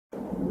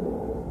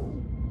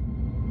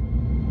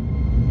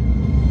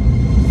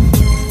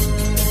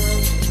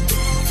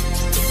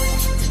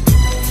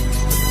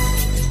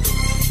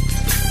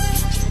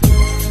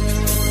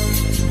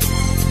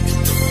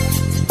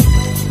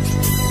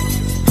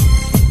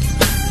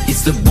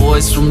It's the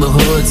boys from the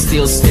hood,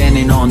 still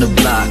standing on the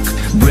block,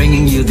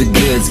 bringing you the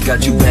goods,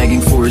 got you begging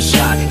for a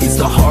shot. It's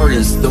the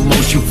hardest, the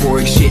most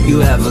euphoric shit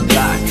you ever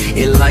got.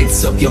 It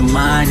lights up your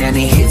mind and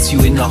it hits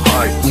you in the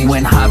heart. We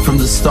went high from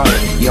the start,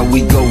 yeah,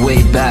 we go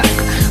way back.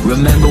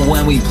 Remember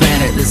when we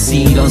planted the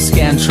seed on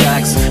scan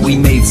tracks? We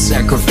made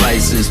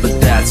sacrifices,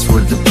 but that's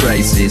worth the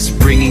price is.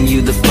 Bringing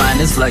you the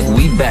finest like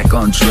we back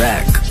on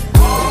track.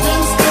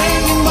 Been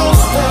spending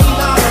most of the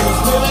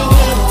night living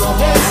in the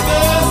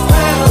gangster's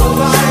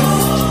paradise.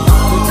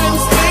 We've been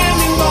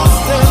spending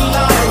most of the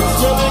night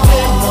living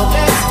in the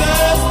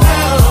gangster's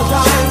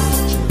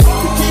paradise.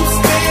 We keep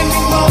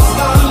spending most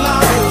of the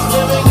night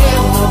living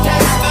in the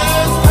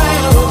gangster's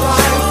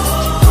paradise.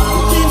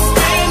 We keep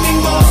spending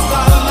most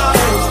of the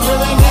night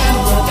living in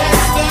the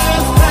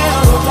gangster's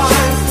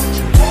paradise.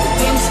 We've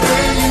been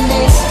spending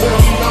most of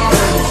the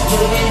night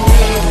living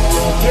in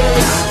the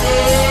gangster's paradise.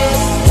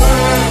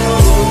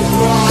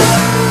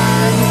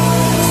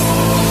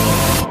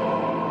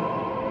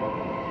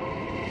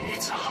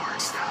 It's a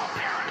hardstyle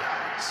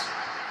paradise.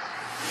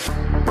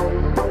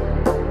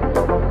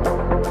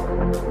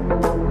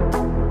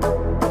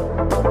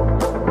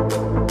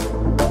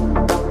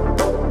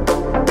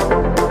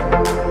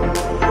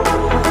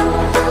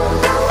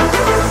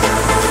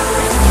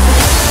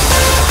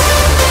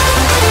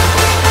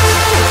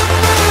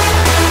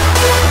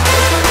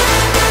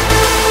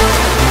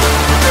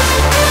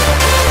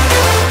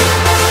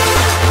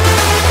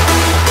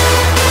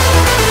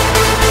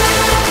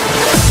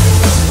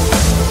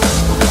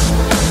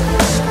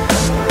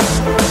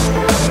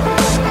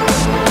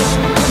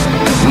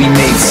 We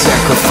made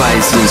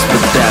sacrifices,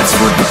 but that's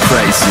what the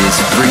price is.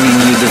 Bringing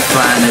you the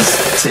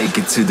finest, take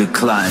it to the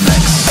climax.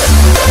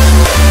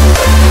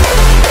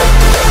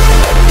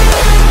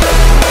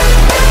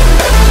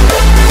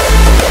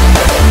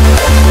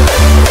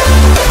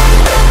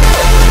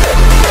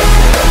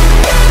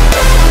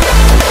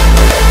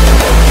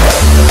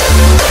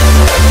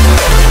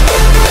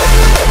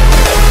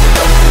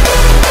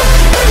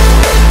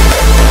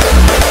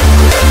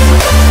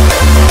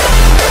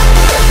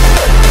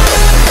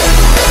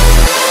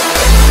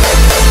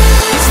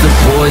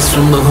 Boys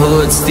from the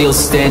hood, still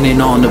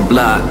standing on the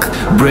block,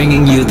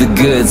 bringing you the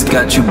goods,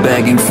 got you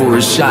begging for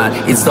a shot.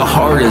 It's the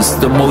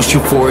hardest, the most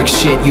euphoric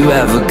shit you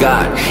ever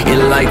got. It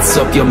lights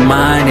up your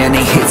mind and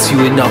it hits you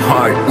in the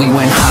heart. We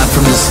went high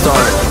from the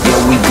start, yeah,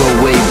 we go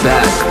way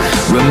back.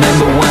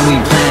 Remember when we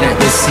planted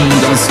the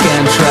seed on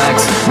scan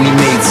tracks? We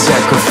made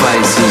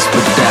sacrifices,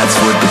 but that's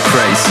what the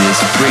price is.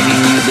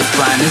 Bringing you the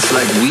finest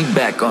like we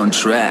back on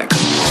track.